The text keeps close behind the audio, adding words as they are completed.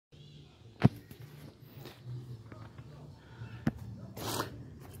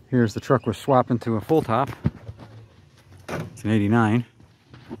Here's the truck we're swapping to a full top. It's an 89.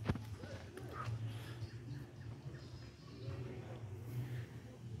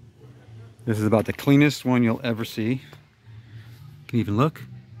 This is about the cleanest one you'll ever see. You can even look.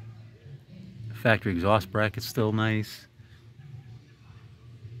 The factory exhaust bracket's still nice.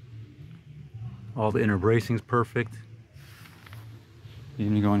 All the inner bracing's perfect.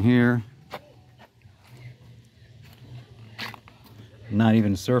 Even you go in here. Not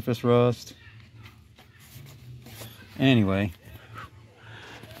even surface rust. Anyway,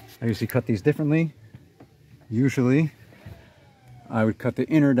 I usually cut these differently. Usually, I would cut the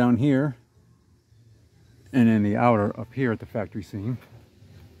inner down here and then the outer up here at the factory seam.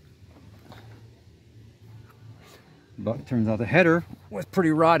 But it turns out the header was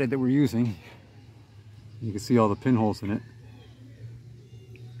pretty rotted that we're using. You can see all the pinholes in it.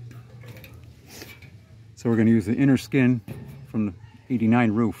 So we're going to use the inner skin from the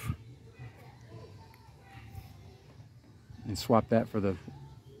 89 roof and swap that for the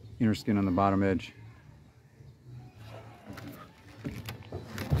inner skin on the bottom edge.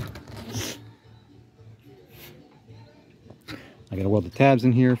 I got to weld the tabs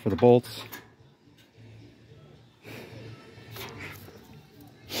in here for the bolts.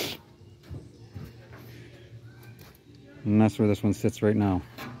 And that's where this one sits right now.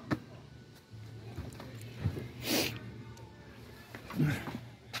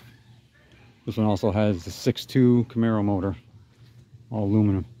 This one also has the 6.2 Camaro motor, all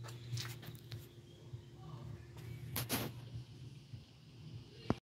aluminum.